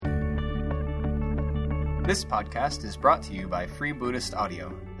This podcast is brought to you by Free Buddhist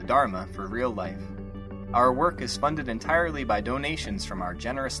Audio, the Dharma for real life. Our work is funded entirely by donations from our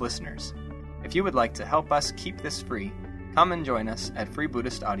generous listeners. If you would like to help us keep this free, come and join us at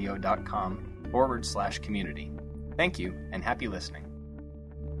freebuddhistaudio.com/community. Thank you, and happy listening.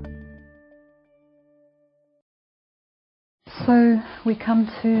 So we come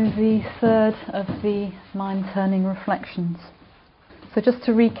to the third of the mind-turning reflections. So just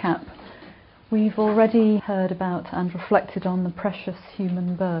to recap, we've already heard about and reflected on the precious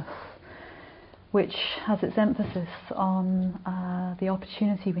human birth, which has its emphasis on the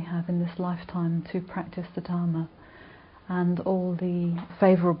opportunity we have in this lifetime to practice the Dharma and all the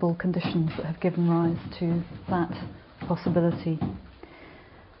favourable conditions that have given rise to that possibility.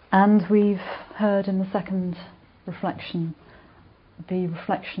 And we've heard in the second reflection the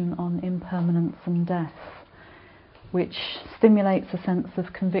reflection on impermanence and death, which stimulates a sense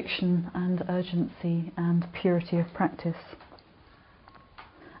of conviction and urgency and purity of practice.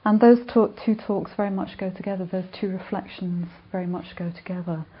 And those two talks very much go together, those two reflections very much go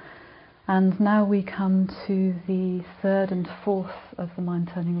together. And now we come to the third and fourth of the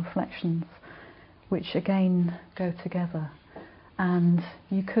mind-turning reflections, which again go together. And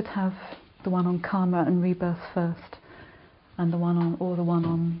you could have the one on karma and rebirth first, and the one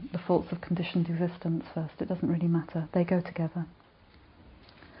on the faults of conditioned existence first. It doesn't really matter. They go together.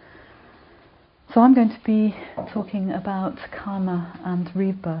 So I'm going to be talking about karma and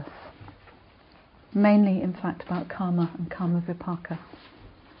rebirth. Mainly, in fact, about karma and karma vipaka.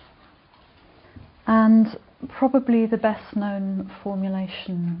 And probably the best known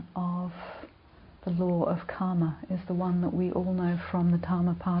formulation of the law of karma is the one that we all know from the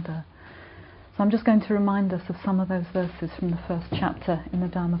Dhammapada. So I'm just going to remind us of some of those verses from the first chapter in the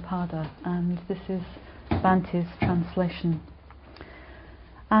Dhammapada, and this is Bhante's translation.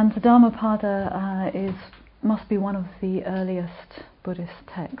 And the Dhammapada must be one of the earliest Buddhist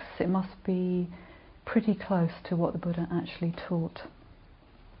texts. It must be pretty close to what the Buddha actually taught.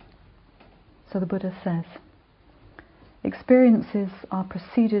 So the Buddha says, "Experiences are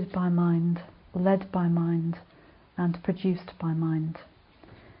preceded by mind, led by mind, and produced by mind.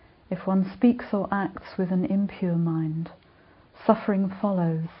 If one speaks or acts with an impure mind, suffering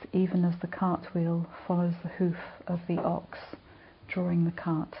follows even as the cartwheel follows the hoof of the ox drawing the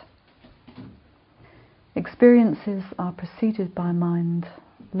cart. Experiences are preceded by mind,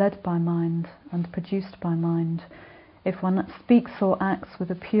 led by mind, and produced by mind. If one speaks or acts with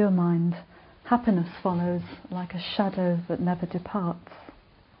a pure mind, happiness follows like a shadow that never departs.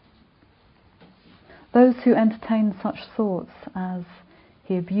 Those who entertain such thoughts as,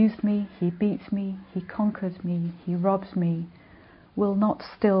 'He abused me, he beat me, he conquered me, he robbed me,' will not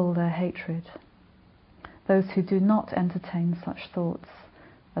still their hatred. Those who do not entertain such thoughts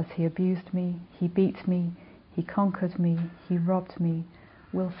as 'He abused me, he beat me, he conquered me, he robbed me,'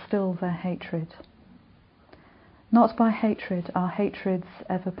 will still their hatred. Not by hatred are hatreds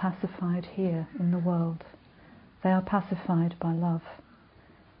ever pacified here in the world. They are pacified by love.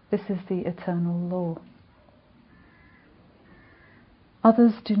 This is the eternal law.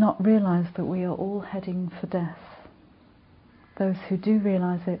 Others do not realize that we are all heading for death. Those who do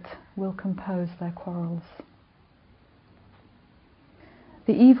realize it will compose their quarrels.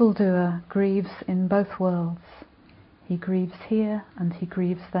 The evildoer grieves in both worlds. He grieves here and he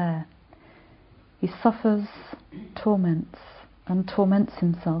grieves there. He suffers, torments, and torments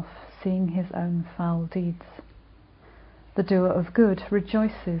himself, seeing his own foul deeds. The doer of good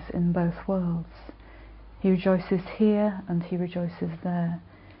rejoices in both worlds. He rejoices here and he rejoices there.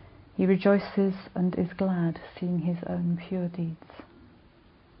 He rejoices and is glad, seeing his own pure deeds.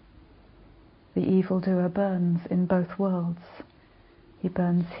 The evildoer burns in both worlds. He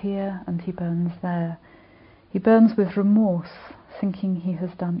burns here and he burns there. He burns with remorse, thinking he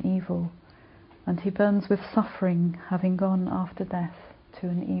has done evil, and he burns with suffering, having gone after death to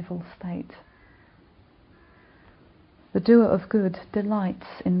an evil state. The doer of good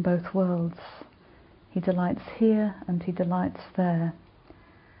delights in both worlds. He delights here and he delights there.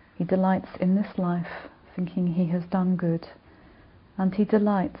 He delights in this life, thinking he has done good, and he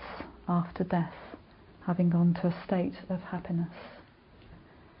delights after death, having gone to a state of happiness.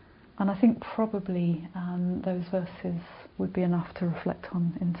 And I think probably those verses would be enough to reflect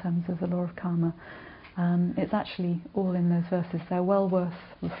on in terms of the law of karma. It's actually all in those verses. They're well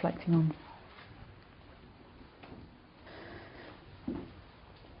worth reflecting on.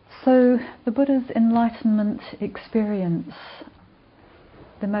 So the Buddha's enlightenment experience,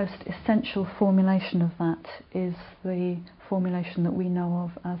 the most essential formulation of that is the formulation that we know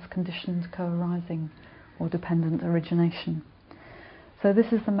of as conditioned co-arising or dependent origination. So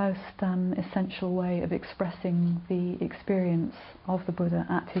this is the most essential way of expressing the experience of the Buddha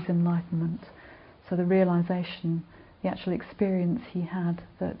at his enlightenment. So the realization, the actual experience he had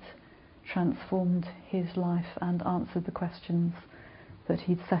that transformed his life and answered the questions that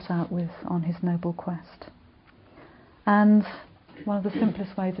he'd set out with on his noble quest. And one of the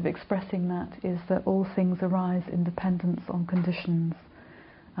simplest ways of expressing that is that all things arise in dependence on conditions,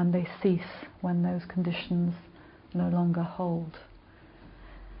 and they cease when those conditions no longer hold.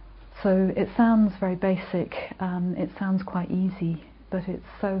 So it sounds very basic, it sounds quite easy, but it's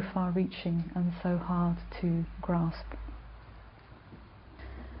so far-reaching and so hard to grasp.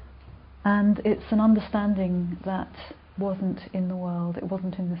 And it's an understanding that wasn't in the world, it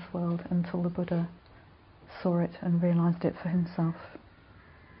wasn't in this world until the Buddha saw it and realized it for himself.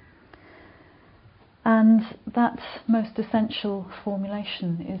 And that most essential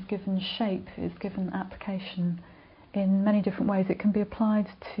formulation is given shape, is given application in many different ways. It can be applied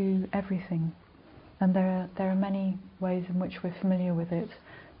to everything, and there are many ways in which we're familiar with it.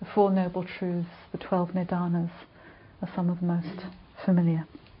 The Four Noble Truths, the 12 Nidanas are some of the most familiar.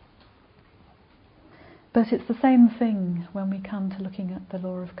 But it's the same thing when we come to looking at the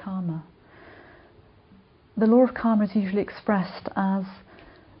law of karma. The law of karma is usually expressed as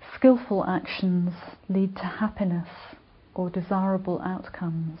skillful actions lead to happiness or desirable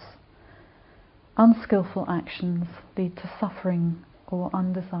outcomes. Unskillful actions lead to suffering or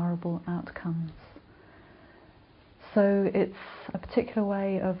undesirable outcomes. So it's a particular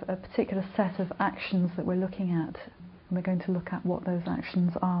way of a particular set of actions that we're looking at, and we're going to look at what those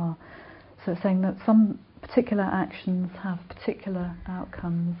actions are. So it's saying that some particular actions have particular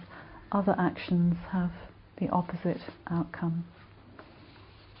outcomes, other actions have the opposite outcome.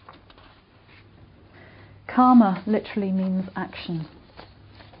 Karma literally means action,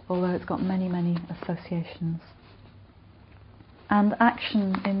 although it's got many, many associations. And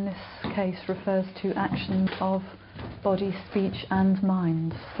action in this case refers to actions of body, speech and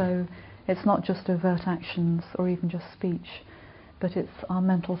mind. So it's not just overt actions or even just speech, but it's our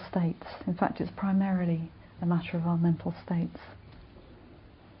mental states. In fact, it's primarily a matter of our mental states.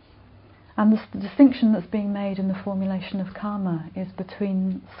 And the distinction that's being made in the formulation of karma is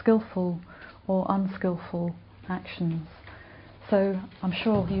between skillful or unskillful actions. So I'm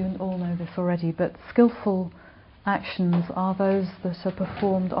sure you all know this already, but skillful actions are those that are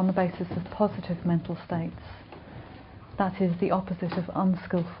performed on the basis of positive mental states. That is the opposite of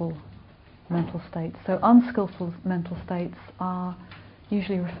unskillful mental states. So unskillful mental states are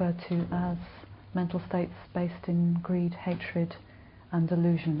usually referred to as mental states based in greed, hatred and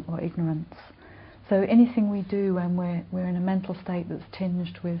delusion or ignorance. So anything we do when we're in a mental state that's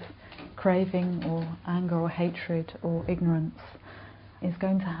tinged with craving or anger or hatred or ignorance is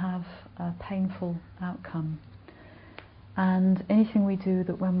going to have a painful outcome. And anything we do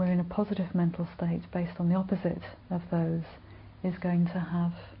that when we're in a positive mental state based on the opposite of those is going to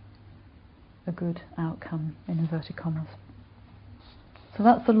have a good outcome, in inverted commas. So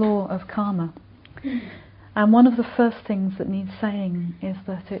that's the law of karma. And one of the first things that needs saying is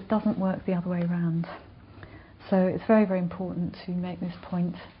that it doesn't work the other way around. So it's very, very important to make this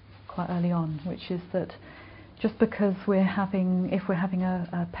point quite early on, which is that just because if we're having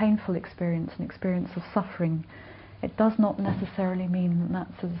a painful experience, an experience of suffering, it does not necessarily mean that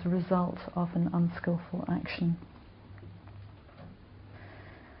that's as a result of an unskillful action.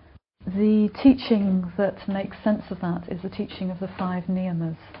 The teaching that makes sense of that is the teaching of the 5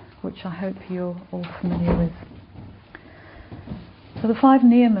 niyamas, which I hope you're all familiar with. So the 5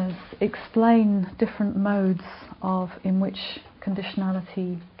 niyamas explain different modes in which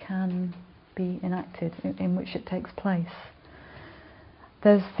conditionality can be enacted, in which it takes place.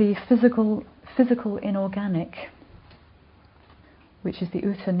 There's the physical inorganic, which is the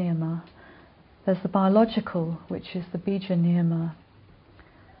Uta niyama. There's the biological, which is the Bija niyama.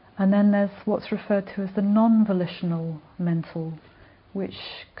 And then there's what's referred to as the non-volitional mental, which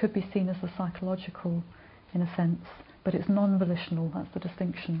could be seen as the psychological in a sense, but it's non-volitional, that's the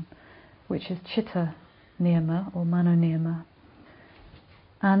distinction, which is Chitta niyama or Mano niyama.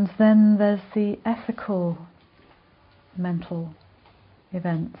 And then there's the ethical mental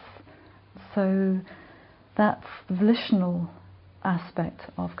events. So that's the volitional aspect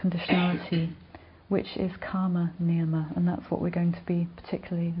of conditionality, which is karma niyama, and that's what we're going to be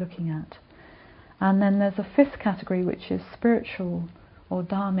particularly looking at. And then there's a 5th category, which is spiritual or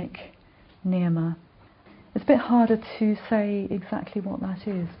dharmic niyama. It's a bit harder to say exactly what that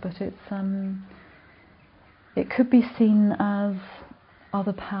is, but it could be seen as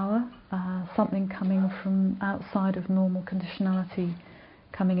other power, something coming from outside of normal conditionality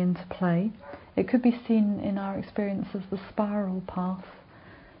coming into play. It could be seen in our experience as the spiral path.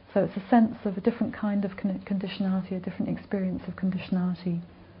 So it's a sense of a different kind of conditionality, a different experience of conditionality.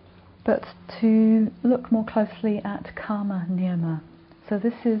 But to look more closely at karma niyama. So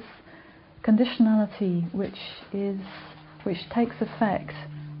this is conditionality which takes effect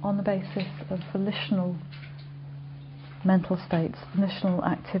on the basis of volitional mental states, volitional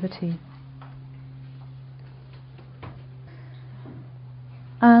activity.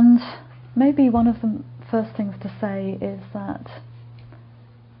 And maybe one of the first things to say is that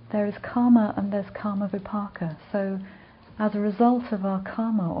there is karma and there's karma vipaka. So as a result of our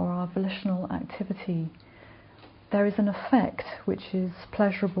karma or our volitional activity, there is an effect which is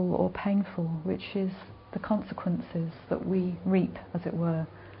pleasurable or painful, which is the consequences that we reap, as it were,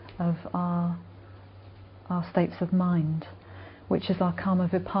 of our states of mind, which is our karma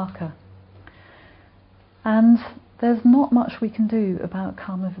vipaka. And there's not much we can do about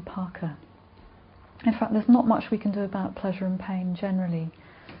karma vipaka. In fact, there's not much we can do about pleasure and pain generally.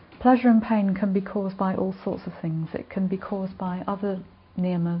 Pleasure and pain can be caused by all sorts of things. It can be caused by other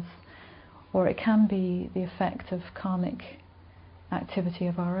niyamas, or it can be the effect of karmic activity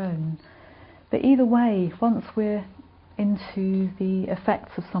of our own. But either way, once we're into the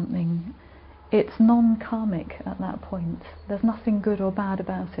effects of something, it's non-karmic at that point. There's nothing good or bad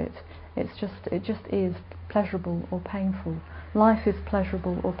about it. It just is pleasurable or painful. Life is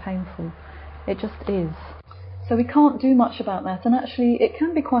pleasurable or painful. It just is. So we can't do much about that, and actually it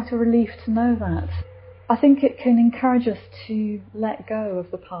can be quite a relief to know that. I think it can encourage us to let go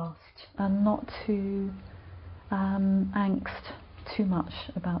of the past and not to angst too much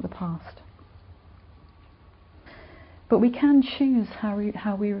about the past. But we can choose how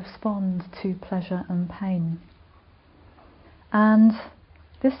we respond to pleasure and pain. And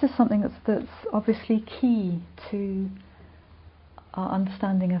this is something that's obviously key to our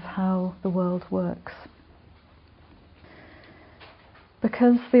understanding of how the world works.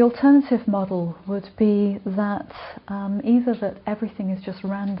 Because the alternative model would be that either that everything is just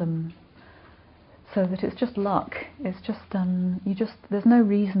random, so that it's just luck, it's just there's no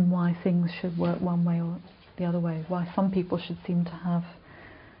reason why things should work one way or the other way, why some people should seem to have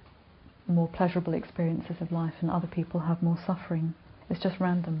more pleasurable experiences of life and other people have more suffering. It's just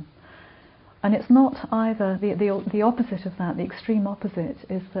random. And it's not either, the opposite of that, the extreme opposite,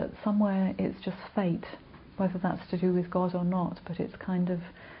 is that somewhere it's just fate, whether that's to do with God or not, but it's kind of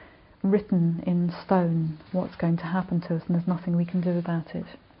written in stone what's going to happen to us and there's nothing we can do about it.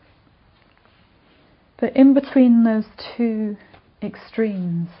 But in between those two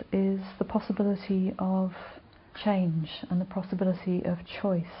extremes is the possibility of change and the possibility of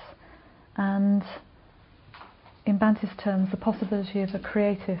choice, and in Bhante's terms the possibility of a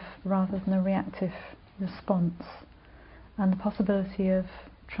creative rather than a reactive response, and the possibility of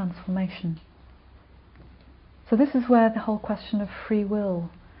transformation. So this is where the whole question of free will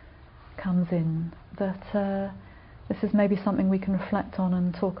comes in, that this is maybe something we can reflect on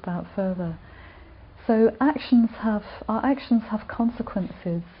and talk about further. So our actions have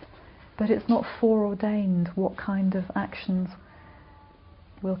consequences, but it's not foreordained what kind of actions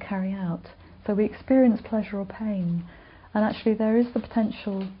we'll carry out. So we experience pleasure or pain, and actually there is the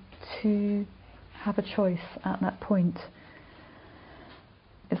potential to have a choice at that point.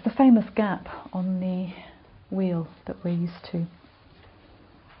 It's the famous gap on the wheel that we're used to.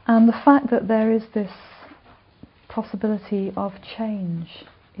 And the fact that there is this possibility of change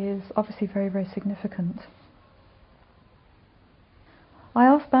is obviously very, very significant. I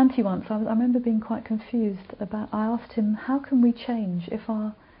asked Bhante once, I remember being quite confused I asked him, how can we change if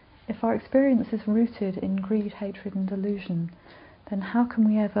our experience is rooted in greed, hatred and delusion, then how can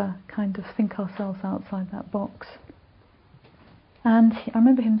we ever kind of think ourselves outside that box? And I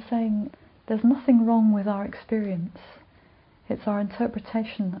remember him saying, there's nothing wrong with our experience. It's our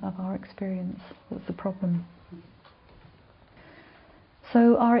interpretation of our experience that's the problem.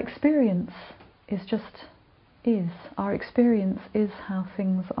 So our experience is just is. Our experience is how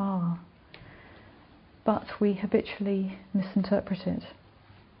things are. But we habitually misinterpret it.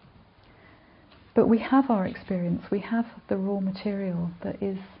 But we have our experience, we have the raw material that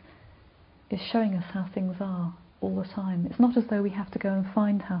is showing us how things are all the time. It's not as though we have to go and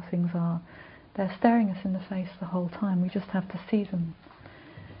find how things are. They're staring us in the face the whole time, we just have to see them.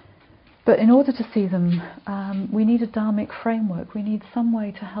 But in order to see them, we need a dharmic framework. We need some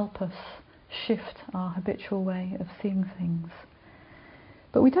way to help us shift our habitual way of seeing things.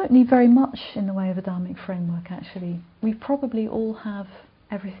 But we don't need very much in the way of a dharmic framework, actually. We probably all have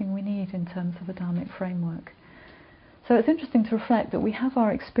everything we need in terms of a dharmic framework. So it's interesting to reflect that we have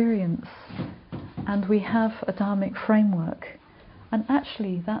our experience and we have a dharmic framework, And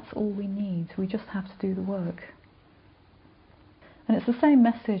actually, that's all we need. We just have to do the work. And it's the same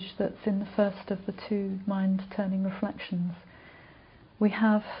message that's in the first of the two mind-turning reflections. We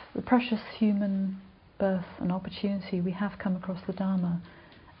have the precious human birth and opportunity. We have come across the Dharma,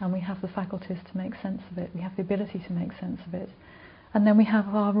 and we have the faculties to make sense of it. We have the ability to make sense of it. And then we have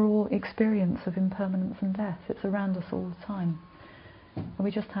our raw experience of impermanence and death. It's around us all the time. And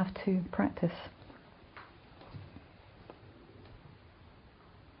we just have to practice.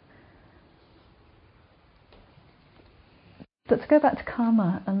 But to go back to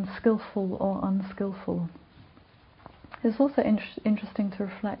karma and skillful or unskillful, it's also interesting to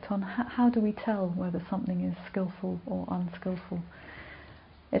reflect on how do we tell whether something is skillful or unskillful.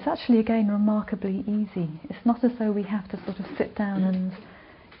 It's actually, again, remarkably easy. It's not as though we have to sort of sit down and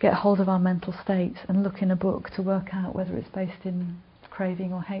get hold of our mental state and look in a book to work out whether it's based in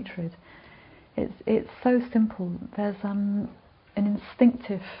craving or hatred. It's so simple. There's an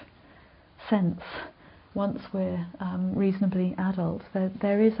instinctive sense, once we're reasonably adult,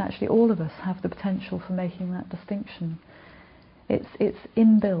 there is actually, all of us have the potential for making that distinction. It's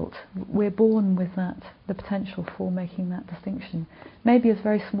inbuilt. We're born with the potential for making that distinction. Maybe as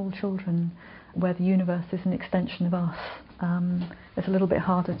very small children, where the universe is an extension of us, it's a little bit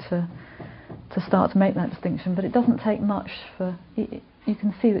harder to start to make that distinction, but it doesn't take much for... You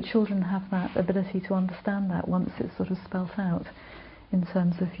can see that children have that ability to understand that once it's sort of spelt out, in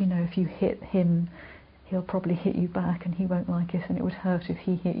terms of, if you hit him, he'll probably hit you back and he won't like it, and it would hurt if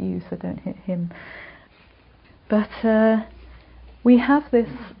he hit you, so don't hit him. But we have this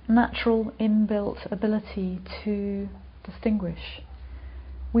natural inbuilt ability to distinguish.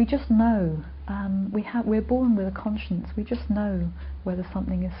 We just know. We're born with a conscience. We just know whether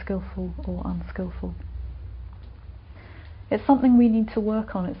something is skillful or unskillful. It's something we need to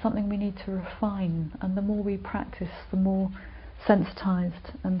work on. It's something we need to refine. And the more we practice, the more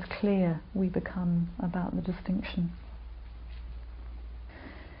sensitized and clear we become about the distinction.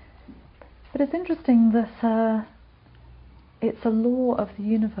 But it's interesting that it's a law of the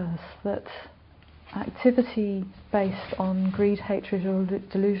universe that activity based on greed, hatred or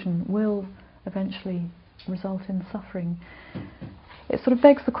delusion will eventually result in suffering. It sort of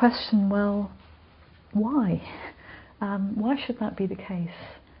begs the question, well, why? Why should that be the case?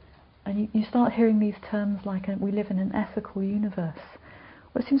 And you start hearing these terms like we live in an ethical universe.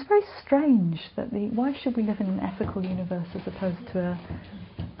 Well, it seems very strange that why should we live in an ethical universe as opposed to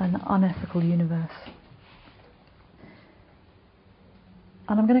an unethical universe?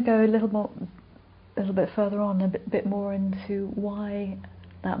 And I'm going to go a little bit further on, a bit more into why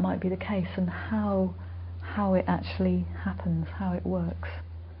that might be the case and how it actually happens, how it works.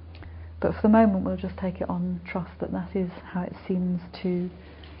 But for the moment, we'll just take it on trust that is how it seems to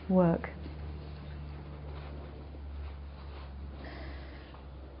work.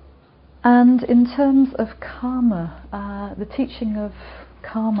 And in terms of karma, the teaching of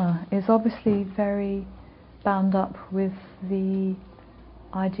karma is obviously very bound up with the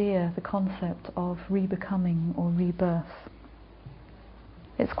idea, the concept of rebecoming or rebirth.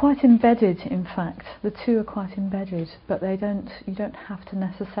 It's quite embedded, in fact. The two are quite embedded, but you don't have to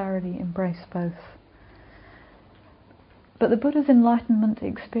necessarily embrace both. But the Buddha's enlightenment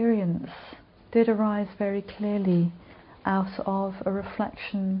experience did arise very clearly out of a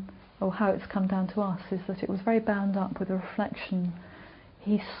reflection, or how it's come down to us, is that it was very bound up with a reflection.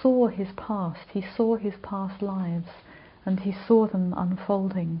 He saw his past lives, and he saw them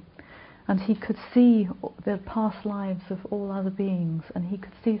unfolding, and he could see the past lives of all other beings, and he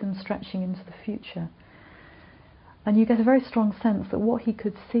could see them stretching into the future. And you get a very strong sense that what he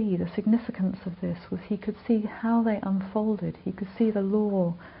could see, the significance of this, was he could see how they unfolded. He could see the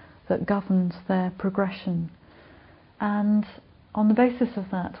law that governed their progression. And on the basis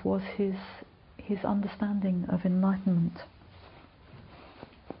of that was his understanding of enlightenment.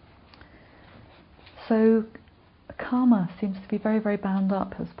 So karma seems to be very, very bound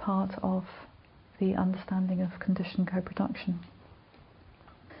up as part of the understanding of conditioned co-production.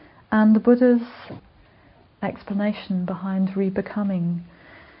 And the Buddha's explanation behind rebecoming,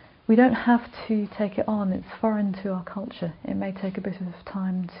 we don't have to take it on. It's foreign to our culture. It may take a bit of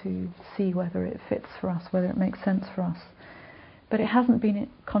time to see whether it fits for us, whether it makes sense for us. But it hasn't been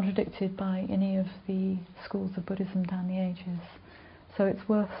contradicted by any of the schools of Buddhism down the ages. So it's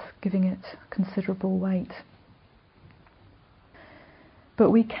worth giving it considerable weight. But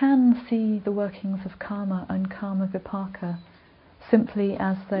we can see the workings of karma and karma vipaka simply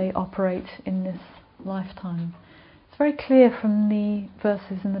as they operate in this lifetime. It's very clear from the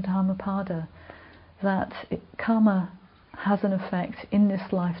verses in the Dhammapada that karma has an effect in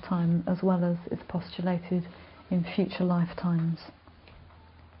this lifetime as well as is postulated in future lifetimes.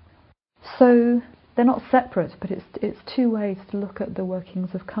 So they're not separate, but it's two ways to look at the workings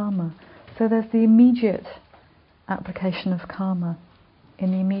of karma. So there's the immediate application of karma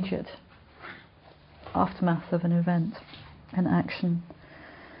in the immediate aftermath of an event, an action.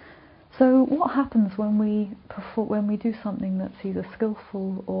 So what happens when we do something that's either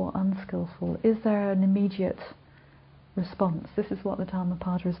skillful or unskillful? Is there an immediate response? This is what the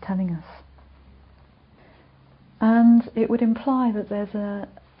Dhammapada is telling us. And it would imply that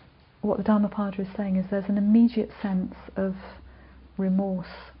what the Dhammapada is saying is there's an immediate sense of remorse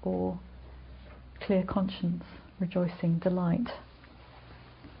or clear conscience, rejoicing, delight.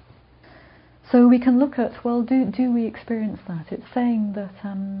 So we can look at, well, do we experience that? It's saying that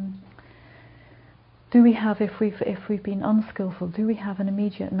do we have, if we've been unskillful, do we have an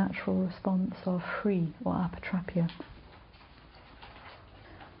immediate natural response of free or apatrapya?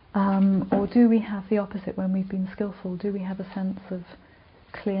 Or do we have the opposite when we've been skillful? Do we have a sense of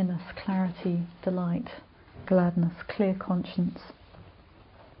clearness, clarity, delight, gladness, clear conscience?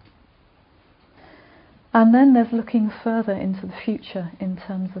 And then there's looking further into the future in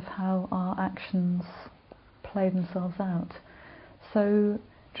terms of how our actions play themselves out. So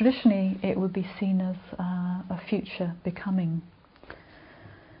traditionally it would be seen as a future becoming.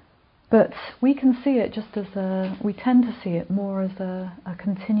 But we can see it just as we tend to see it more as a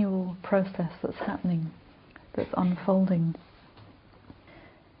continual process that's happening, that's unfolding.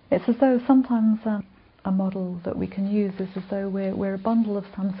 It's as though sometimes a model that we can use is as though we're a bundle of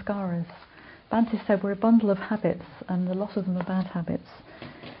samskaras. Bhante said we're a bundle of habits, and a lot of them are bad habits.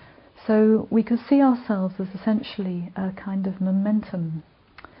 So we could see ourselves as essentially a kind of momentum,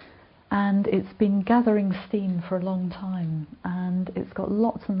 and it's been gathering steam for a long time, and it's got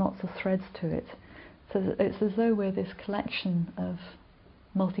lots and lots of threads to it. So it's as though we're this collection of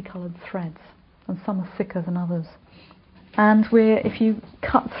multicoloured threads, and some are thicker than others. And if you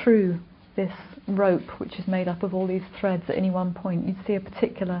cut through this rope, which is made up of all these threads at any one point, you'd see a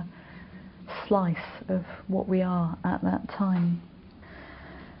particular slice of what we are at that time.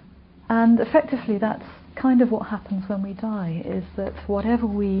 And effectively that's kind of what happens when we die, is that whatever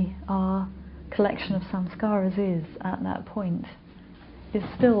our collection of samskaras is at that point is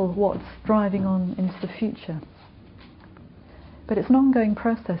still what's driving on into the future. But it's an ongoing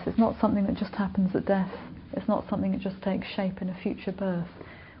process. It's not something that just happens at death. It's not something that just takes shape in a future birth.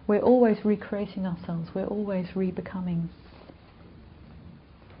 We're always recreating ourselves. We're always re-becoming.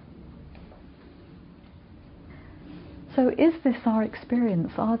 So is this our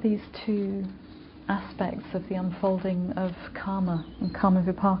experience? Are these two aspects of the unfolding of karma and karma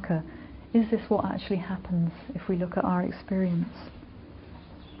vipaka, is this what actually happens if we look at our experience?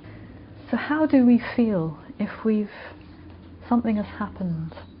 So how do we feel if something has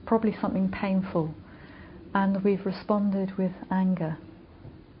happened, probably something painful, and we've responded with anger?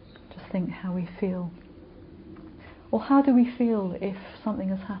 Just think how we feel. Or how do we feel if something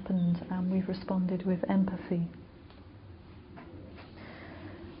has happened and we've responded with empathy?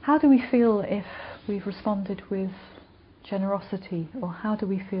 How do we feel if we've responded with generosity? Or how do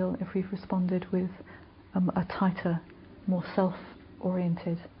we feel if we've responded with a tighter, more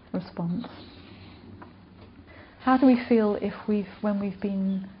self-oriented response? How do we feel when we've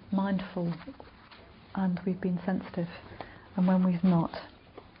been mindful and we've been sensitive, and when we've not?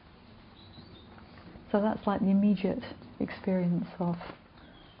 So that's like the immediate experience of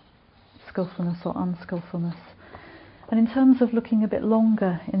skillfulness or unskillfulness. And in terms of looking a bit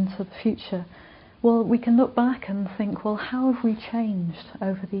longer into the future, well, we can look back and think, well, how have we changed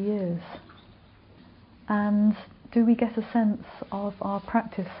over the years? And do we get a sense of our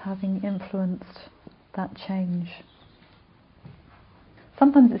practice having influenced that change?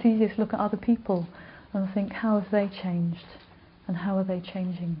 Sometimes it's easier to look at other people and think, how have they changed? And how are they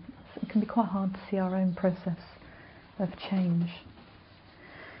changing? It can be quite hard to see our own process of change.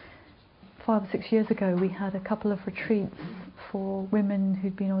 5 or 6 years ago, we had a couple of retreats for women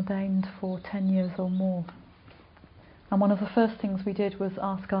who'd been ordained for 10 years or more. And one of the first things we did was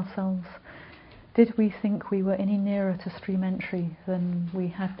ask ourselves, did we think we were any nearer to stream entry than we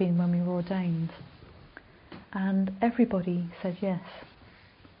had been when we were ordained? And everybody said yes.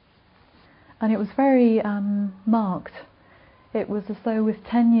 And it was very marked. It was as though with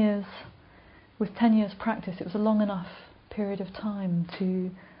 10 years practice, it was a long enough period of time to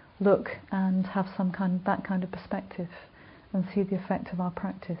look and have that kind of perspective and see the effect of our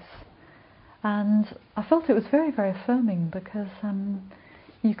practice. And I felt it was very, very affirming, because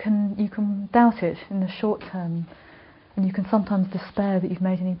you can doubt it in the short term, and you can sometimes despair that you've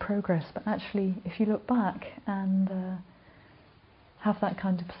made any progress. But actually, if you look back and have that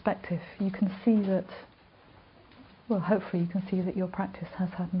kind of perspective, you can see that well, hopefully you can see that your practice has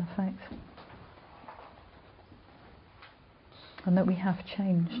had an effect. And that we have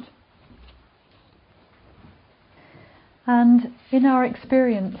changed. And in our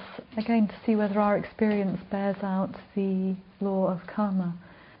experience, again to see whether our experience bears out the law of karma,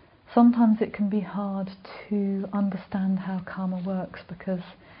 sometimes it can be hard to understand how karma works, because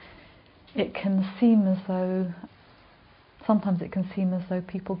it can seem as though, sometimes it can seem as though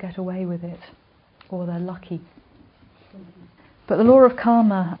people get away with it, or they're lucky. But the law of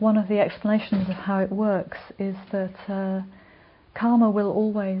karma, one of the explanations of how it works is that karma will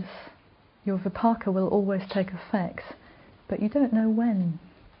always, your vipaka will always take effect, but you don't know when.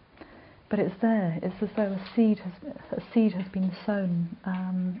 But it's there. It's as though a seed has been sown.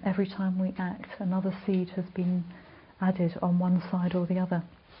 Every time we act, another seed has been added on one side or the other.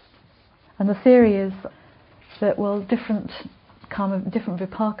 And the theory is that, well, different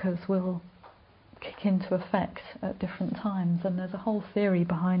vipakas will kick into effect at different times, and there's a whole theory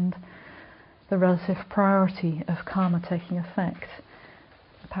behind the relative priority of karma taking effect.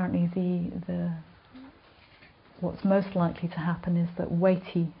 Apparently the what's most likely to happen is that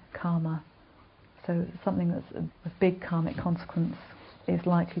weighty karma, so something that's a big karmic consequence, is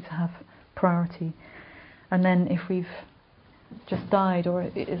likely to have priority. And then if we've just died, or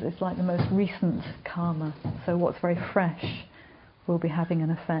it's like the most recent karma, so what's very fresh will be having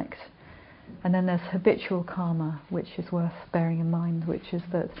an effect. And then there's habitual karma, which is worth bearing in mind, which is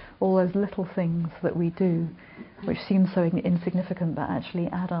that all those little things that we do, which seem so insignificant but actually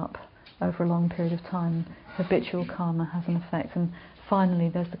add up over a long period of time, habitual karma has an effect. And finally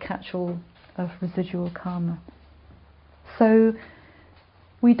there's the catch-all of residual karma. So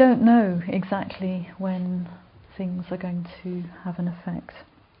we don't know exactly when things are going to have an effect.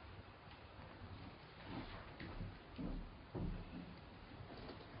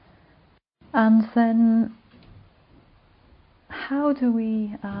 And then how do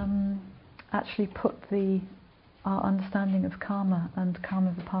we actually put our understanding of karma and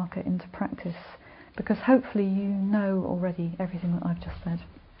karma vipaka into practice? Because hopefully you know already everything that I've just said.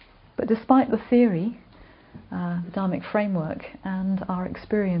 But despite the theory, the Dharmic framework, and our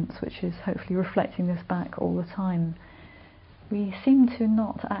experience, which is hopefully reflecting this back all the time, we seem to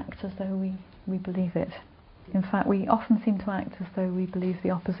not act as though we believe it. In fact, we often seem to act as though we believe the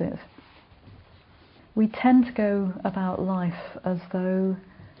opposite. We tend to go about life as though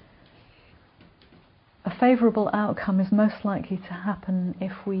a favourable outcome is most likely to happen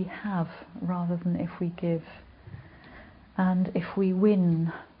if we have rather than if we give, and if we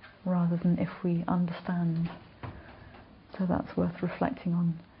win rather than if we understand. So that's worth reflecting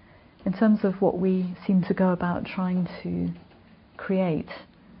on. In terms of what we seem to go about trying to create,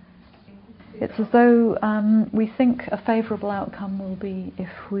 it's as though we think a favourable outcome will be if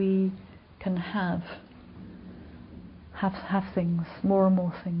we can have things, more and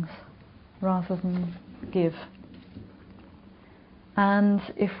more things, rather than give. And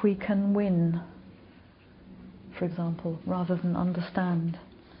if we can win, for example, rather than understand.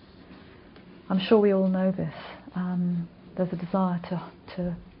 I'm sure we all know this. There's a desire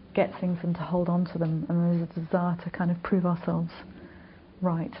to get things and to hold on to them, and there's a desire to kind of prove ourselves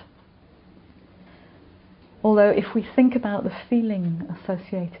right. Although if we think about the feeling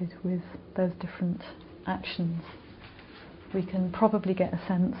associated with those different actions, we can probably get a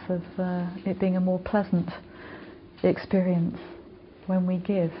sense of it being a more pleasant experience when we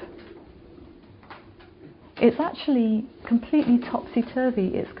give. It's actually completely topsy-turvy,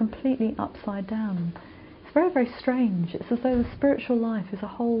 it's completely upside down. It's very, very strange. It's as though the spiritual life is a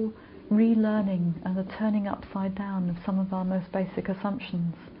whole relearning and a turning upside down of some of our most basic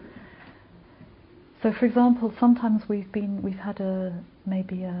assumptions. So, for example, sometimes we've had an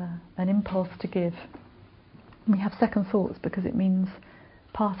impulse to give. We have second thoughts because it means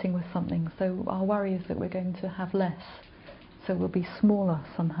parting with something. So our worry is that we're going to have less, so we'll be smaller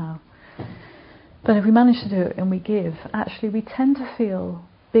somehow. But if we manage to do it and we give, actually we tend to feel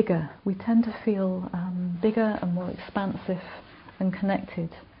bigger. We tend to feel bigger and more expansive and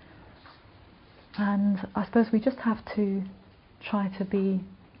connected. And I suppose we just have to try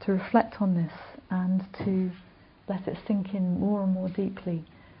to reflect on this and to let it sink in more and more deeply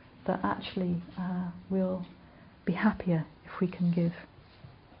that actually we'll be happier if we can give.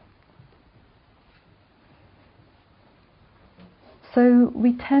 So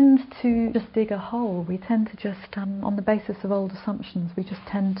we tend to just dig a hole. We tend to just, on the basis of old assumptions, we just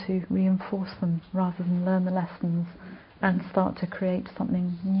tend to reinforce them rather than learn the lessons and start to create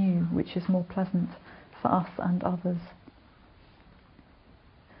something new, which is more pleasant for us and others.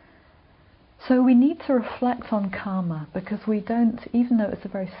 So we need to reflect on karma, because we don't, even though it's a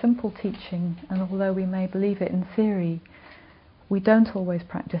very simple teaching, and although we may believe it in theory, we don't always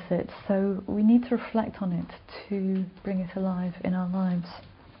practice it. So we need to reflect on it to bring it alive in our lives.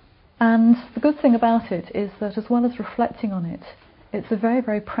 And the good thing about it is that as well as reflecting on it, it's a very,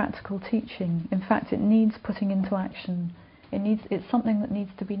 very practical teaching. In fact, it needs putting into action. It's something that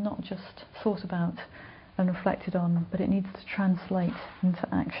needs to be not just thought about and reflected on, but it needs to translate into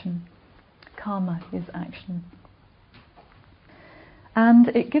action. Karma is action. And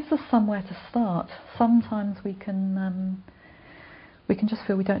it gives us somewhere to start. Sometimes we can just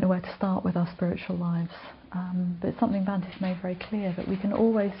feel we don't know where to start with our spiritual lives. But it's something Bhante's made very clear, that we can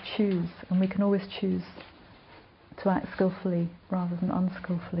always choose, and we can always choose to act skillfully rather than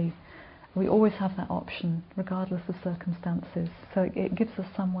unskillfully. We always have that option, regardless of circumstances. So it gives us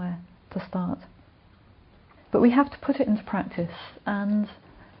somewhere to start. But we have to put it into practice, and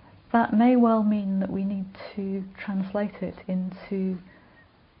that may well mean that we need to translate it into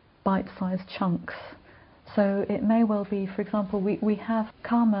bite-sized chunks. So it may well be, for example, we have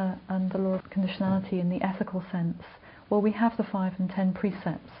karma and the law of conditionality in the ethical sense. Well, we have the 5 and 10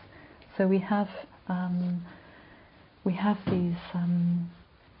 precepts. So we have these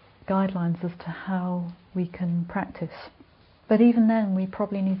guidelines as to how we can practice. But even then, we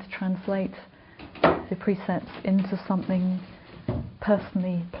probably need to translate the precepts into something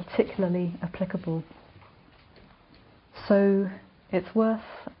personally, particularly applicable. So it's worth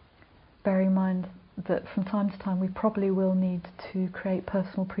bearing in mind that from time to time we probably will need to create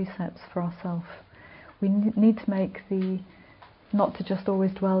personal precepts for ourselves. We need to make not to just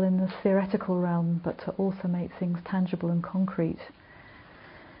always dwell in the theoretical realm, but to also make things tangible and concrete.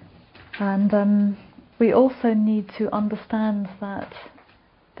 And we also need to understand that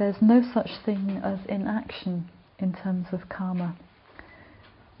there's no such thing as inaction in terms of karma.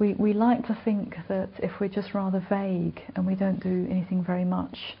 We like to think that if we're just rather vague and we don't do anything very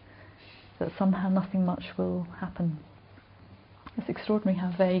much, that somehow nothing much will happen. It's extraordinary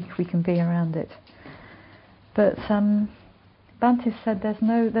how vague we can be around it. But Bhante said there's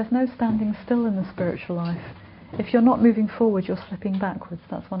no standing still in the spiritual life. If you're not moving forward, you're slipping backwards.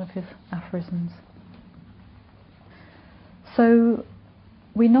 That's one of his aphorisms. So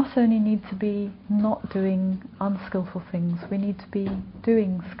we not only need to be not doing unskillful things, we need to be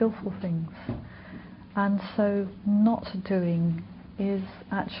doing skillful things. And so not doing is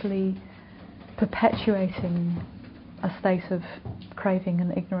actually perpetuating a state of craving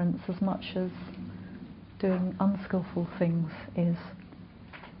and ignorance as much as doing unskillful things is.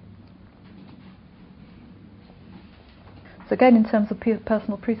 So again, in terms of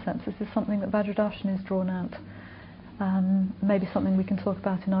personal precepts, this is something that Vajradarshini has drawn out. Maybe something we can talk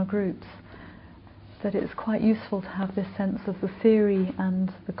about in our groups, that it's quite useful to have this sense of the theory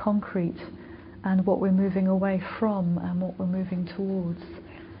and the concrete, and what we're moving away from and what we're moving towards.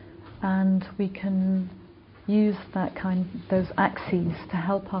 And we can use those axes to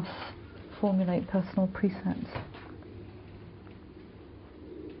help us formulate personal precepts.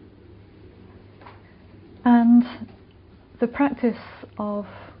 And the practice of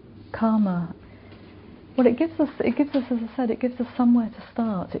karma, well, it gives us, as I said, it gives us somewhere to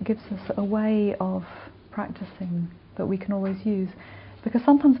start. It gives us a way of practicing that we can always use. Because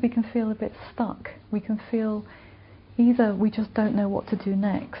sometimes we can feel a bit stuck. We can feel either we just don't know what to do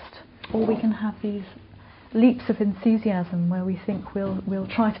next, or we can have these leaps of enthusiasm where we think we'll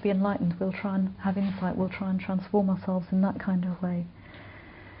try to be enlightened, we'll try and have insight, we'll try and transform ourselves in that kind of way.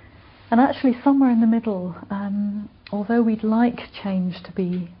 And actually somewhere in the middle, although we'd like change to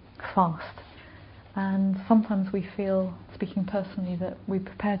be fast, and sometimes we feel, speaking personally, that we're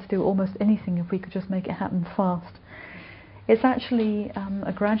prepared to do almost anything if we could just make it happen fast, it's actually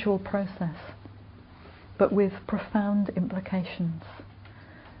a gradual process, but with profound implications.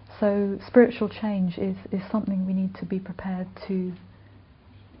 So spiritual change is something we need to be prepared to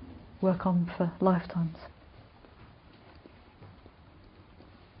work on for lifetimes.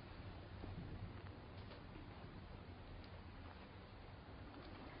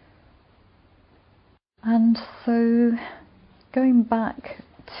 And so going back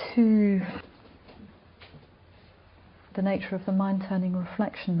to the nature of the mind-turning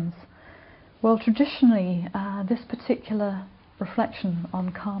reflections, well, traditionally this particular reflection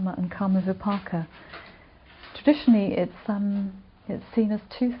on karma and karma vipaka, traditionally it's seen as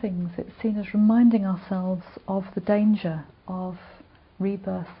two things. It's seen as reminding ourselves of the danger of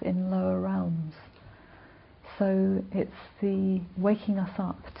rebirth in lower realms. So it's the waking us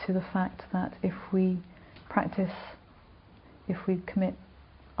up to the fact that if we commit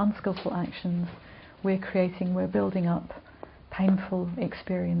unskillful actions, we're building up painful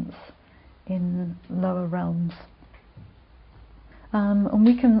experience in lower realms. And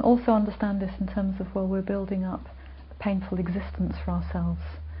we can also understand this in terms of, well, we're building up a painful existence for ourselves.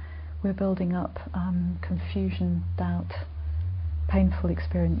 We're building up confusion, doubt, painful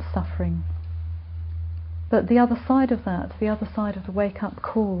experience, suffering. But the other side of that, the other side of the wake-up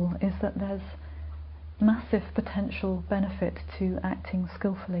call, is that there's massive potential benefit to acting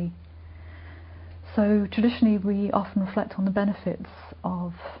skillfully. So traditionally we often reflect on the benefits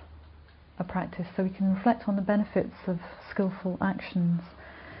of a practice. So we can reflect on the benefits of skillful actions.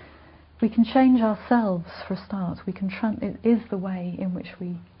 We can change ourselves for a start. It is the way in which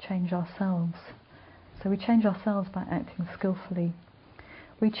we change ourselves. So we change ourselves by acting skillfully.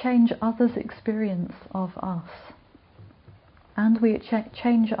 We change others' experience of us. And we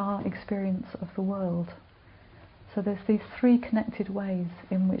change our experience of the world. So there's these three connected ways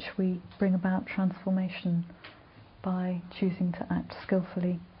in which we bring about transformation by choosing to act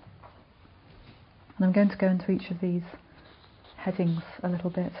skillfully. And I'm going to go into each of these headings a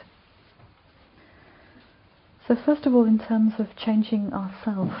little bit. So first of all, in terms of changing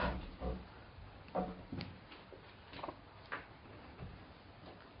ourselves,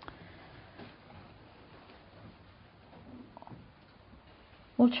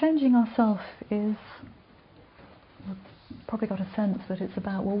 well, changing ourselves is, we've probably got a sense that it's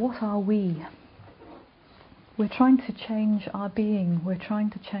about, well, what are we? We're trying to change our being, we're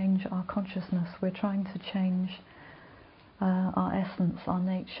trying to change our consciousness, we're trying to change our essence, our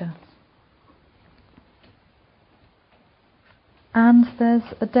nature. And there's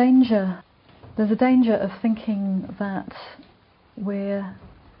a danger of thinking that we're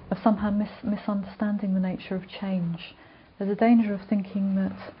somehow misunderstanding the nature of change. There's a danger of thinking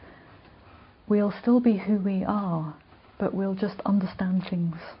that we'll still be who we are, but we'll just understand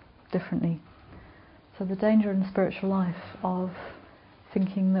things differently. So the danger in spiritual life of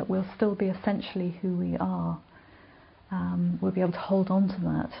thinking that we'll still be essentially who we are, we'll be able to hold on to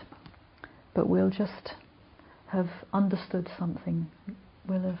that, but we'll just have understood something.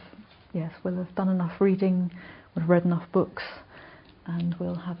 We'll have done enough reading, we'll have read enough books, and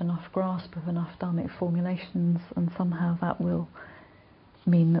we'll have enough grasp of enough dharmic formulations, and somehow that will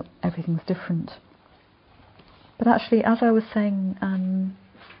mean that everything's different. But actually, as I was saying,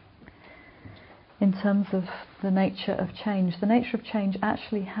 in terms of the nature of change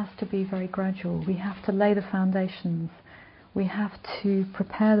actually has to be very gradual. We have to lay the foundations. We have to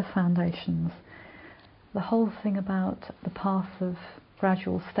prepare the foundations. The whole thing about the path of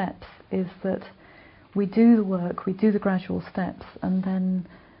gradual steps is that we do the work, we do the gradual steps, and then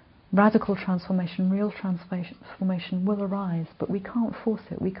radical transformation, real transformation will arise, but we can't force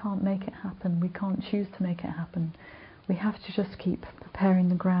it, we can't make it happen, we can't choose to make it happen. We have to just keep preparing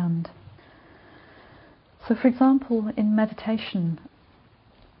the ground. So for example, in meditation,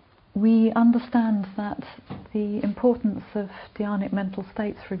 we understand that the importance of dhyanic mental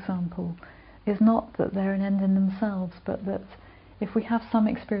states, for example, is not that they're an end in themselves, but that if we have some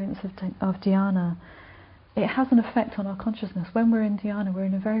experience of dhyana, it has an effect on our consciousness. When we're in dhyana, we're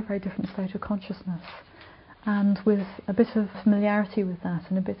in a very, very different state of consciousness. And with a bit of familiarity with that,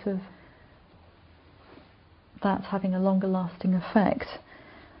 and a bit of that having a longer lasting effect,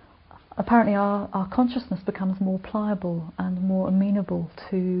 apparently our consciousness becomes more pliable and more amenable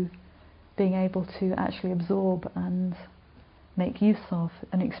to being able to actually absorb and make use of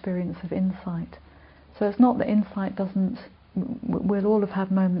an experience of insight. So it's not that insight doesn't, we'll all have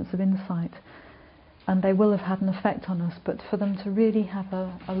had moments of insight, and they will have had an effect on us, but for them to really have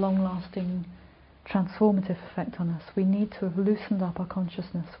a long-lasting transformative effect on us, we need to have loosened up our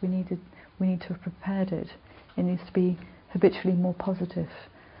consciousness, we need to have prepared it. It needs to be habitually more positive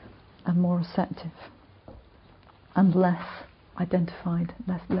and more receptive and less identified,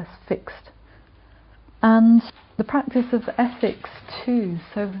 less fixed. And the practice of ethics too,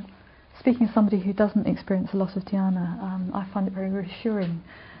 so speaking as somebody who doesn't experience a lot of dhyana, I find it very reassuring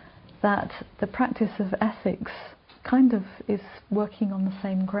that the practice of ethics kind of is working on the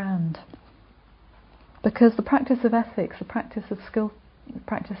same ground. Because the practice of ethics, the practice of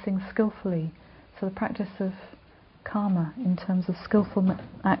practicing skillfully, so the practice of karma in terms of skillful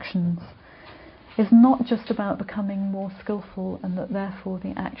actions, is not just about becoming more skillful and that therefore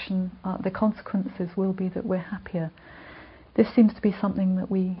the consequences will be that we're happier. This seems to be something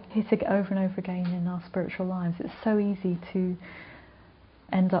that we hit over and over again in our spiritual lives. It's so easy to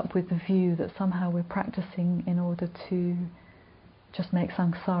end up with the view that somehow we're practicing in order to just make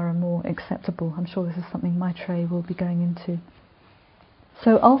samsara more acceptable. I'm sure this is something Maitreyi will be going into.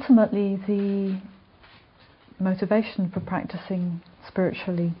 So ultimately the motivation for practicing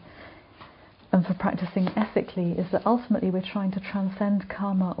spiritually and for practicing ethically is that ultimately we're trying to transcend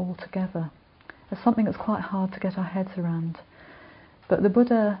karma altogether. as something that's quite hard to get our heads around. But the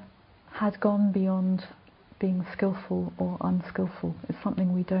Buddha had gone beyond being skillful or unskillful. It's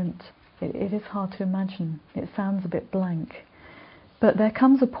something we don't, it is hard to imagine. It sounds a bit blank. But there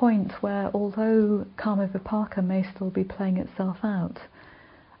comes a point where, although karma vipaka may still be playing itself out,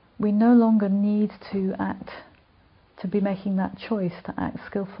 we no longer need to be making that choice to act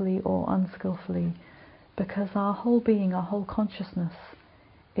skillfully or unskillfully, because our whole being, our whole consciousness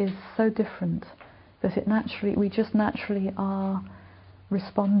is so different that we just naturally are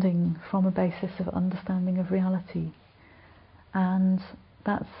responding from a basis of understanding of reality. And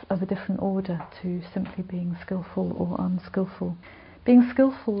that's of a different order to simply being skillful or unskillful. Being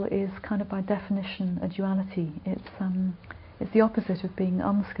skillful is kind of by definition a duality. It's the opposite of being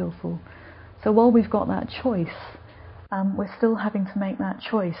unskillful. So while we've got that choice, we're still having to make that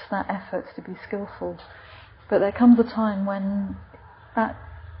choice, that effort to be skillful. But there comes a time when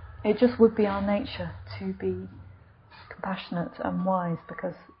it just would be our nature to be compassionate and wise,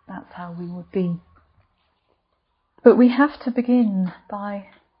 because that's how we would be. But we have to begin by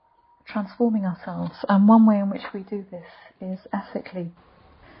transforming ourselves, and one way in which we do this is ethically.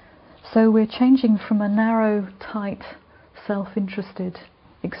 So we're changing from a narrow, tight, self-interested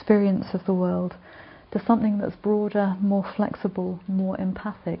experience of the world to something that's broader, more flexible, more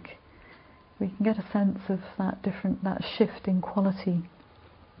empathic. We can get a sense of that shift in quality.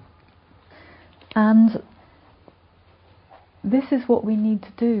 And this is what we need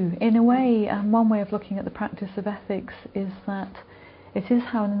to do. In a way, one way of looking at the practice of ethics is that it is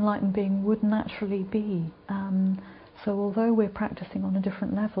how an enlightened being would naturally be. So although we're practicing on a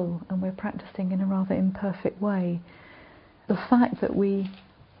different level and we're practicing in a rather imperfect way, the fact that we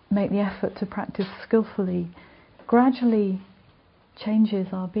make the effort to practice skillfully gradually changes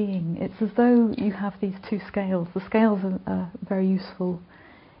our being. It's as though you have these two scales. The scales are very useful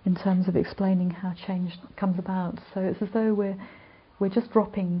in terms of explaining how change comes about. So it's as though we're just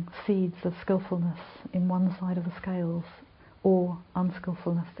dropping seeds of skillfulness in one side of the scales, or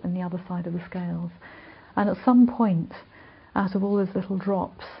unskillfulness in the other side of the scales. And at some point, out of all those little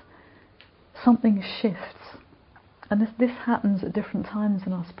drops, something shifts. And this happens at different times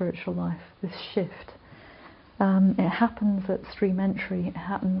in our spiritual life, this shift. It happens at stream entry, it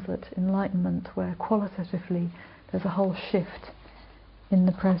happens at enlightenment, where qualitatively there's a whole shift in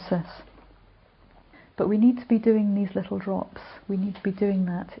the process. But we need to be doing these little drops. We need to be doing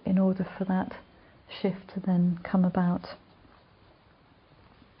that in order for that shift to then come about.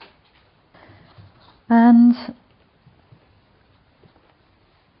 And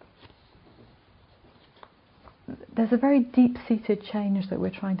there's a very deep-seated change that we're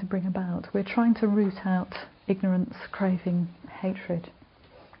trying to bring about. We're trying to root out ignorance, craving, hatred.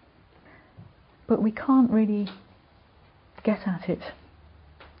 But we can't really get at it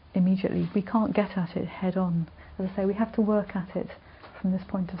immediately. We can't get at it head on. As I say, we have to work at it from this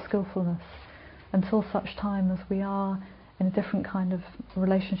point of skillfulness until such time as we are in a different kind of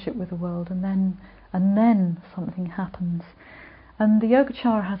relationship with the world, and then something happens. And the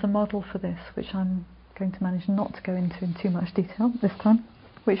Yogacara has a model for this, which I'm going to manage not to go into in too much detail this time,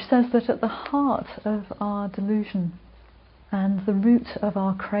 which says that at the heart of our delusion and the root of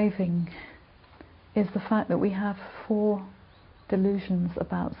our craving is the fact that we have 4 delusions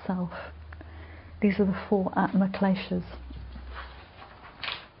about self. These are the 4 Atma Kleshas.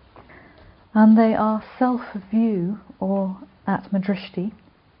 And they are self-view, or Atma Drishti,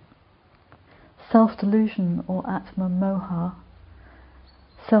 self-delusion, or Atma Moha,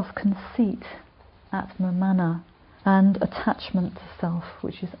 self-conceit, Atma Mana, and attachment to self,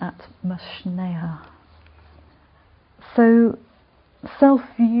 which is Atma Sneha. So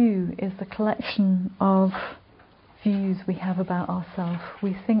self-view is the collection of views we have about ourselves.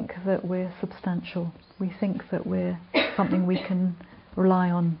 We think that we're substantial. We think that we're something we can rely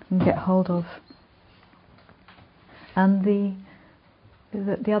on and get hold of. And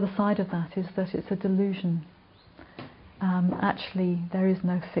the other side of that is that it's a delusion. Actually, there is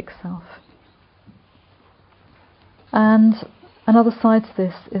no fixed self. And another side to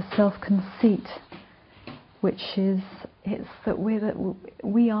this is self-conceit, which is that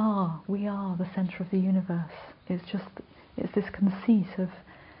we are the centre of the universe. It's this conceit of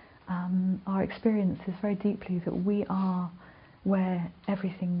our experience is very deeply that we are where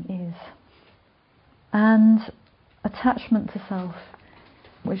everything is. And attachment to self,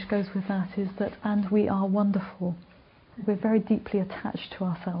 which goes with that, is that and we are wonderful. We're very deeply attached to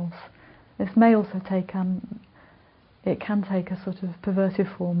ourselves. This may also take it can take a sort of perverted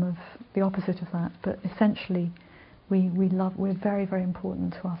form of the opposite of that, but essentially we're very, very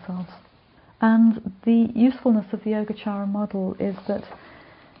important to ourselves. And the usefulness of the Yogacara model is that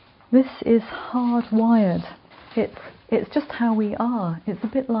This is hardwired. It's just how we are. It's a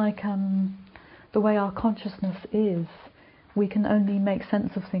bit like the way our consciousness is. We can only make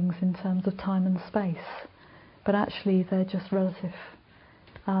sense of things in terms of time and space, but actually they're just relative.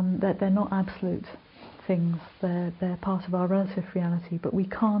 They're not absolute things. They're part of our relative reality, but we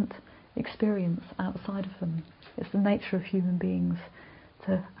can't experience outside of them. It's the nature of human beings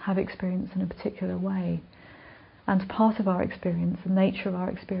to have experience in a particular way. And part of our experience, the nature of our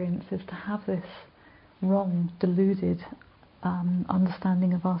experience, is to have this wrong, deluded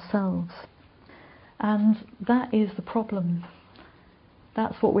understanding of ourselves. And that is the problem.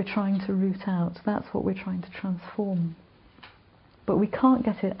 That's what we're trying to root out. That's what we're trying to transform. But we can't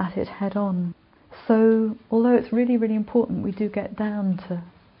get at it head on. So, although it's really, really important we do get down to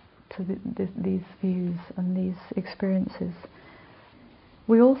these views and these experiences,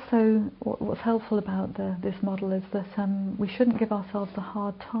 we also, what's helpful about this model is that we shouldn't give ourselves a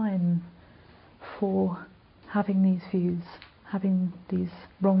hard time for having these views, having these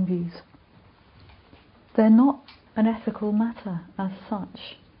wrong views. They're not an ethical matter as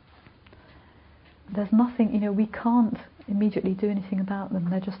such. There's nothing, we can't immediately do anything about them.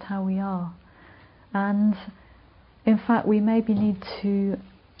 They're just how we are. And in fact, we need to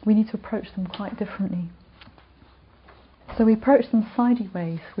approach them quite differently. So we approach them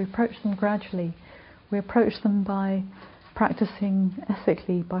sideways, we approach them gradually, we approach them by practicing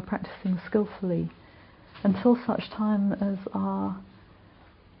ethically, by practicing skillfully, until such time as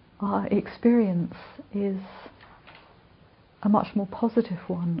our experience is a much more positive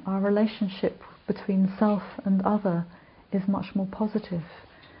one. Our relationship between self and other is much more positive.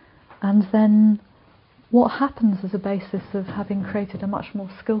 And then what happens as a basis of having created a much more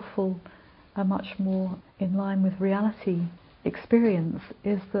skillful, a much more in line with reality experience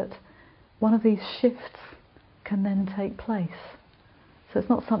is that one of these shifts can then take place. So it's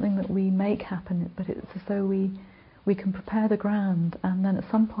not something that we make happen, but it's as though we can prepare the ground, and then at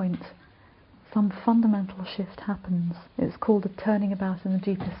some point some fundamental shift happens. It's called a turning about in the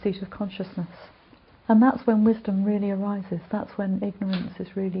deepest seat of consciousness. And that's when wisdom really arises. That's when ignorance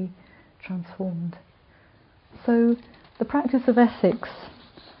is really transformed. So the practice of ethics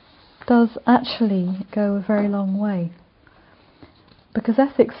does actually go a very long way. Because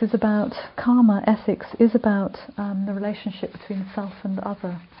ethics is about karma, ethics is about the relationship between self and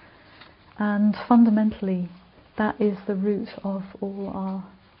other. And fundamentally, that is the root of all our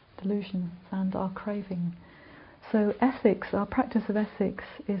delusions and our craving. So ethics, our practice of ethics,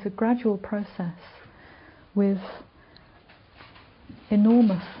 is a gradual process with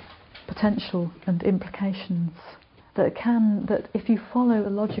enormous potential and implications that if you follow a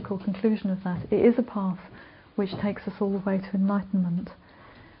logical conclusion of that, it is a path which takes us all the way to enlightenment.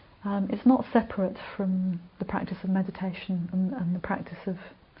 It's not separate from the practice of meditation and the practice of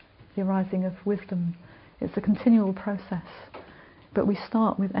the arising of wisdom. It's a continual process. But we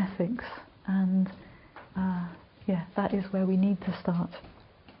start with ethics, and that is where we need to start.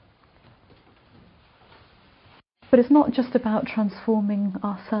 But it's not just about transforming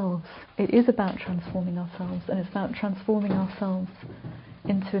ourselves. It is about transforming ourselves, and it's about transforming ourselves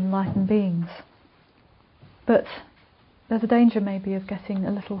into enlightened beings. But there's a danger maybe of getting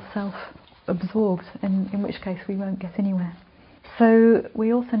a little self-absorbed, in which case we won't get anywhere. So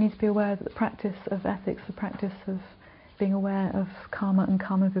we also need to be aware that the practice of ethics, the practice of being aware of karma and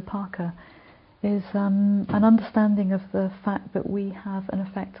karma vipaka, is an understanding of the fact that we have an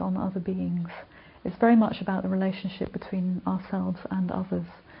effect on other beings. It's very much about the relationship between ourselves and others.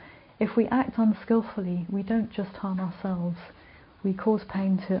 If we act unskillfully, we don't just harm ourselves, we cause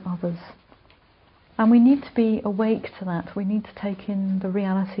pain to others. And we need to be awake to that. We need to take in the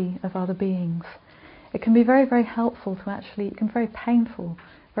reality of other beings. It can be very, very helpful it can be very painful,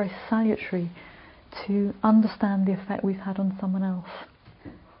 very salutary to understand the effect we've had on someone else.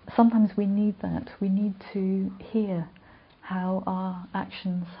 Sometimes we need that. We need to hear how our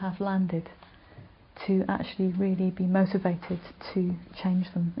actions have landed to actually really be motivated to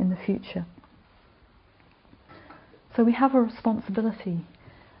change them in the future. So we have a responsibility.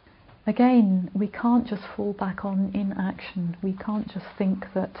 Again, we can't just fall back on inaction. We can't just think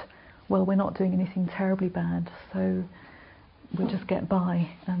that, well, we're not doing anything terribly bad, so we'll just get by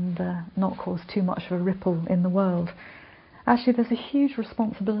and not cause too much of a ripple in the world. Actually, there's a huge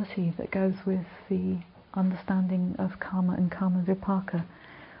responsibility that goes with the understanding of karma and karma vipaka.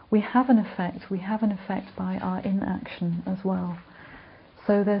 We have an effect by our inaction as well.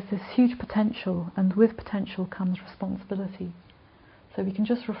 So there's this huge potential, and with potential comes responsibility. So we can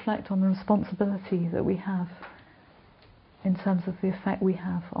just reflect on the responsibility that we have in terms of the effect we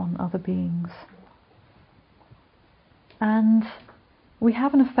have on other beings. And we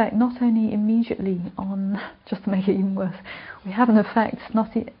have an effect not only immediately on, just to make it even worse, we have an effect not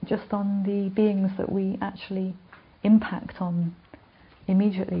just on the beings that we actually impact on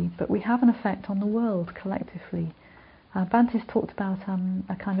immediately, but we have an effect on the world collectively. Bhante's talked about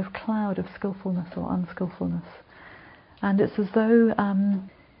a kind of cloud of skillfulness or unskillfulness, and it's as though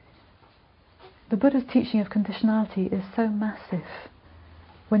the Buddha's teaching of conditionality is so massive.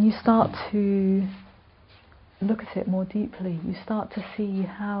 When you start to look at it more deeply, you start to see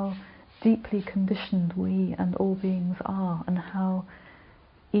how deeply conditioned we and all beings are, and how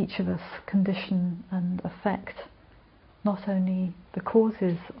each of us condition and affect not only the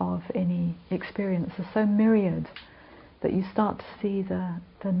causes of any experience are so myriad that you start to see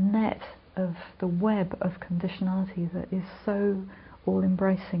the net of the web of conditionality that is so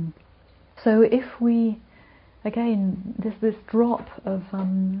all-embracing. So if we, again, this drop of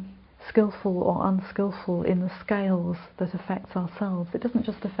skillful or unskillful in the scales that affects ourselves, it doesn't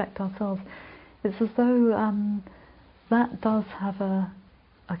just affect ourselves, it's as though that does have a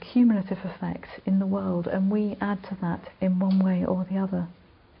cumulative effect in the world, and we add to that in one way or the other.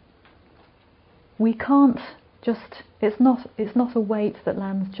 We can't just, it's not a weight that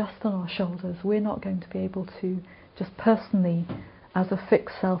lands just on our shoulders. We're not going to be able to, just personally, as a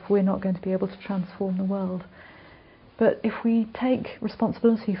fixed self, we're not going to be able to transform the world. But if we take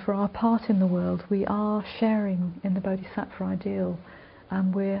responsibility for our part in the world, we are sharing in the Bodhisattva ideal,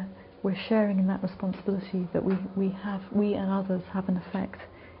 and we're sharing in that responsibility that we and others have an effect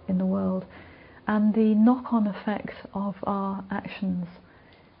in the world. And the knock-on effect of our actions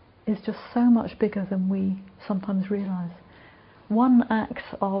is just so much bigger than we sometimes realise. One act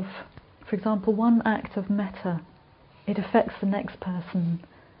of metta, it affects the next person.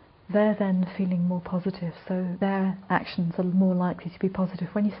 They're then feeling more positive, so their actions are more likely to be positive.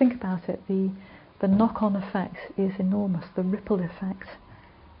 When you think about it, the knock-on effect is enormous. The ripple effect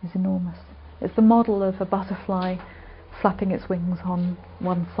is enormous. It's the model of a butterfly flapping its wings on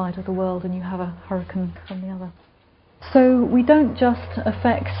one side of the world and you have a hurricane on the other. So we don't just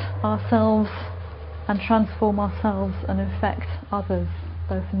affect ourselves and transform ourselves and affect others,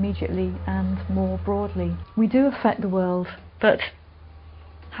 both immediately and more broadly. We do affect the world, but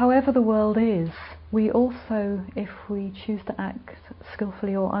however the world is, we also, if we choose to act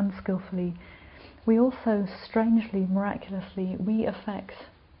skillfully or unskillfully, we also, strangely, miraculously, we affect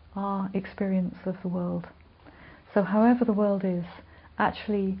our experience of the world. So however the world is,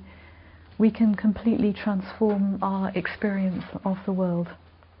 actually we can completely transform our experience of the world.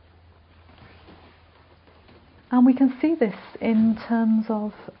 And we can see this in terms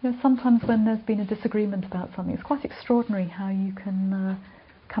of, sometimes when there's been a disagreement about something, it's quite extraordinary how you can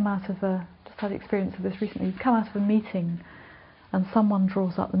come out of just had experience of this recently, you come out of a meeting and someone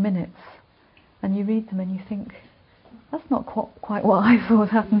draws up the minutes and you read them and you think, that's not quite what I thought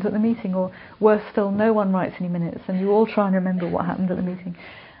happened at the meeting, or worse still, no one writes any minutes and you all try and remember what happened at the meeting.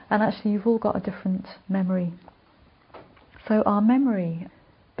 And actually you've all got a different memory. So our memory,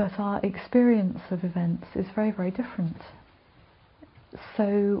 but our experience of events is very, very different.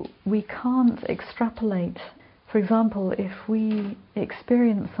 So we can't extrapolate. For example, if we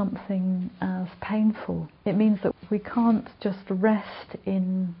experience something as painful, it means that we can't just rest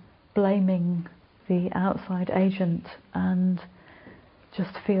in blaming the outside agent and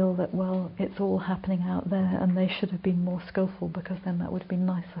just feel that, well, it's all happening out there and they should have been more skillful because then that would have been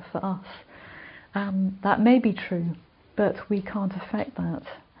nicer for us. That may be true, but we can't affect that.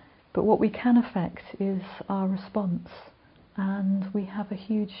 But what we can affect is our response. And we have a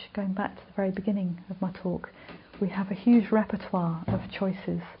huge, going back to the very beginning of my talk, we have a huge repertoire of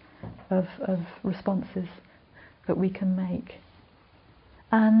choices, of responses that we can make.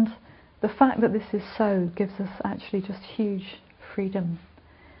 And the fact that this is so gives us actually just huge freedom.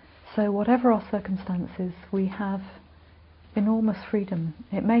 So whatever our circumstances, we have enormous freedom.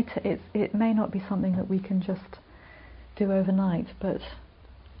 It may not be something that we can just do overnight, but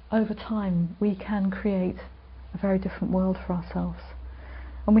over time we can create a very different world for ourselves.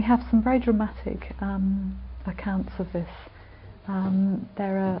 And we have some very dramatic accounts of this.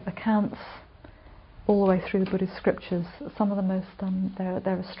 There are accounts all the way through the Buddhist scriptures. Some of the most, there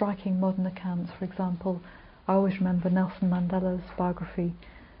are striking modern accounts. For example, I always remember Nelson Mandela's biography,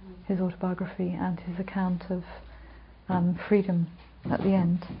 his autobiography, and his account of freedom at the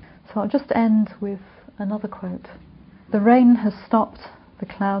end. So I'll just end with another quote. "The rain has stopped, the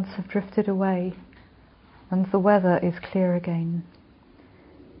clouds have drifted away, and the weather is clear again.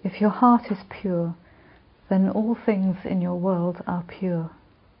 If your heart is pure, then all things in your world are pure.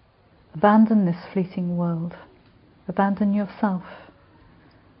 Abandon this fleeting world. Abandon yourself.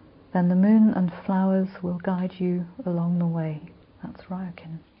 Then the moon and flowers will guide you along the way." That's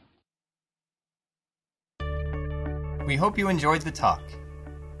Ryokin. We hope you enjoyed the talk.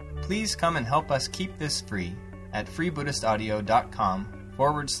 Please come and help us keep this free at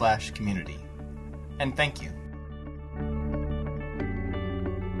freebuddhistaudio.com/community. And thank you.